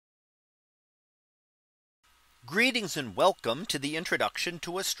Greetings and welcome to the introduction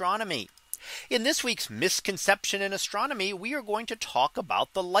to astronomy. In this week's misconception in astronomy, we are going to talk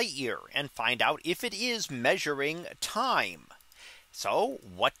about the light year and find out if it is measuring time. So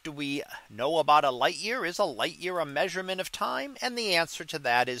what do we know about a light year? Is a light year a measurement of time? And the answer to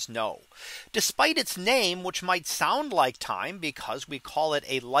that is no. Despite its name, which might sound like time because we call it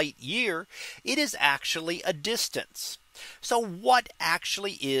a light year, it is actually a distance. So what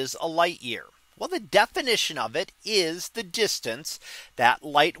actually is a light year? Well, the definition of it is the distance that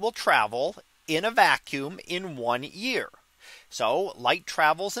light will travel in a vacuum in 1 year. So light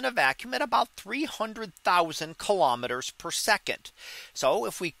travels in a vacuum at about 300,000 kilometers per second. So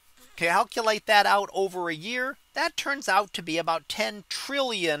if we calculate that out over a year, that turns out to be about 10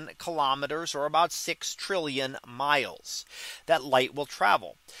 trillion kilometers or about 6 trillion miles that light will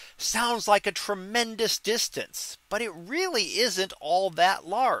travel. Sounds like a tremendous distance, but it really isn't all that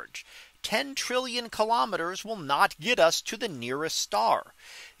large. 10 trillion kilometers will not get us to the nearest star.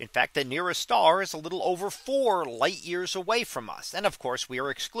 In fact, the nearest star is a little over 4 light years away from us. And of course, we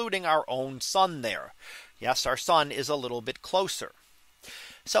are excluding our own sun there. Yes, our sun is a little bit closer.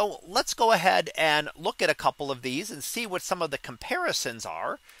 So let's go ahead and look at a couple of these and see what some of the comparisons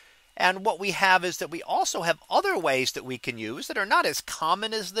are. And what we have is that we also have other ways that we can use that are not as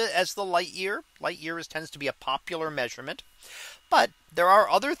common as the light year. Light year tends to be a popular measurement. But there are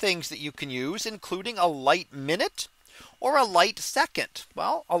other things that you can use, including a light minute or a light second.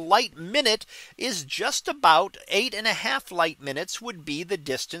 Well, a light minute is just about 8.5 light minutes would be the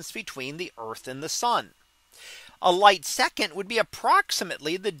distance between the Earth and the sun. A light second would be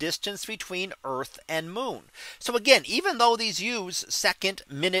approximately the distance between Earth and Moon. So again, even though these use second,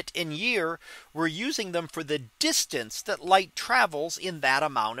 minute, and year, we're using them for the distance that light travels in that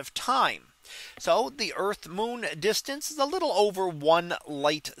amount of time. So the Earth Moon distance is a little over 1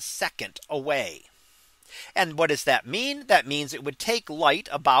 light second away. And what does that mean? That means it would take light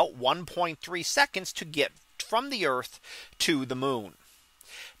about 1.3 seconds to get from the Earth to the moon.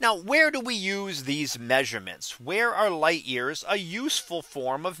 Now, where do we use these measurements? Where are light years a useful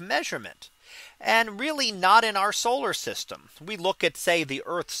form of measurement? And really not in our solar system. We look at, say, the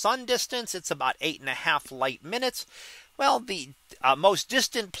Earth Sun distance. It's about 8.5 light minutes. Well, the most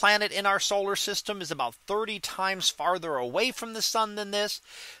distant planet in our solar system is about 30 times farther away from the sun than this.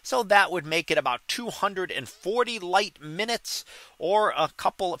 So that would make it about 240 light minutes or a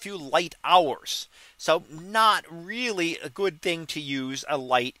few light hours. So not really a good thing to use a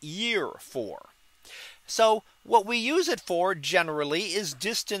light year for. So what we use it for generally is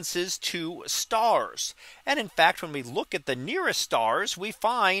distances to stars. And in fact, when we look at the nearest stars, we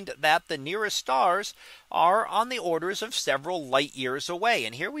find that the nearest stars are on the orders of several light years away.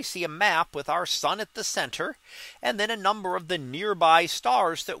 And here we see a map with our sun at the center and then a number of the nearby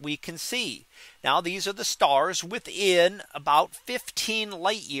stars that we can see. Now these are the stars within about 15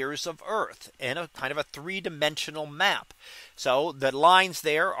 light years of Earth in a kind of a three-dimensional map. So the lines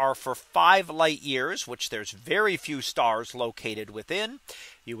there are for 5 light years, which there's very few stars located within.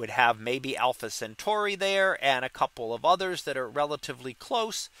 You would have maybe Alpha Centauri there and a couple of others that are relatively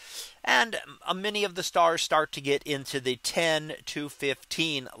close. And many of the stars start to get into the 10 to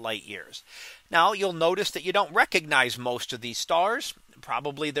 15 light years. Now you'll notice that you don't recognize most of these stars.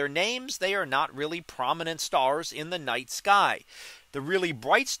 Probably their names. They are not really prominent stars in the night sky. The really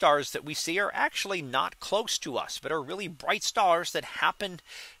bright stars that we see are actually not close to us, but are really bright stars that happen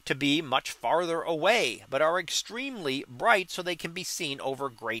to be much farther away, but are extremely bright so they can be seen over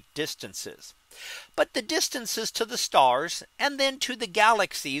great distances. But the distances to the stars and then to the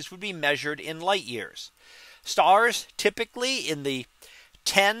galaxies would be measured in light years. Stars typically in the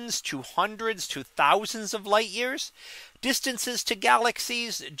tens to hundreds to thousands of light years. Distances to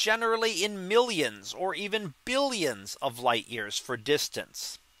galaxies generally in millions or even billions of light years for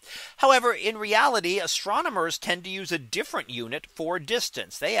distance. However, in reality, astronomers tend to use a different unit for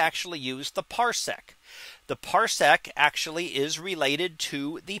distance. They actually use the parsec. The parsec actually is related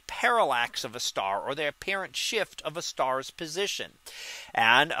to the parallax of a star or the apparent shift of a star's position.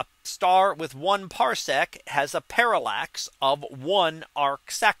 And a star with 1 parsec has a parallax of 1 arc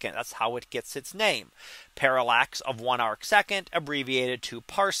second. That's how it gets its name. Parallax of 1 arc second, abbreviated to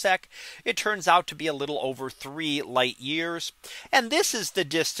parsec. It turns out to be a little over 3 light years. And this is the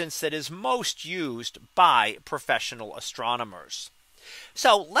distance that is most used by professional astronomers.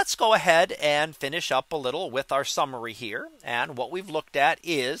 So let's go ahead and finish up a little with our summary here. And what we've looked at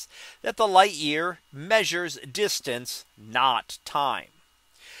is that the light year measures distance, not time.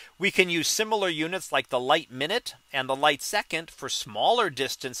 We can use similar units like the light minute and the light second for smaller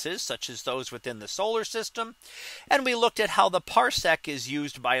distances, such as those within the solar system. And we looked at how the parsec is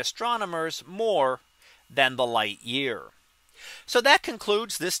used by astronomers more than the light year. So that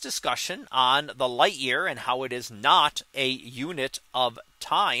concludes this discussion on the light year and how it is not a unit of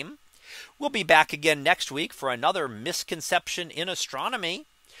time. We'll be back again next week for another misconception in astronomy.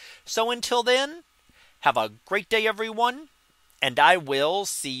 So until then, have a great day, everyone, and I will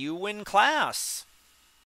see you in class.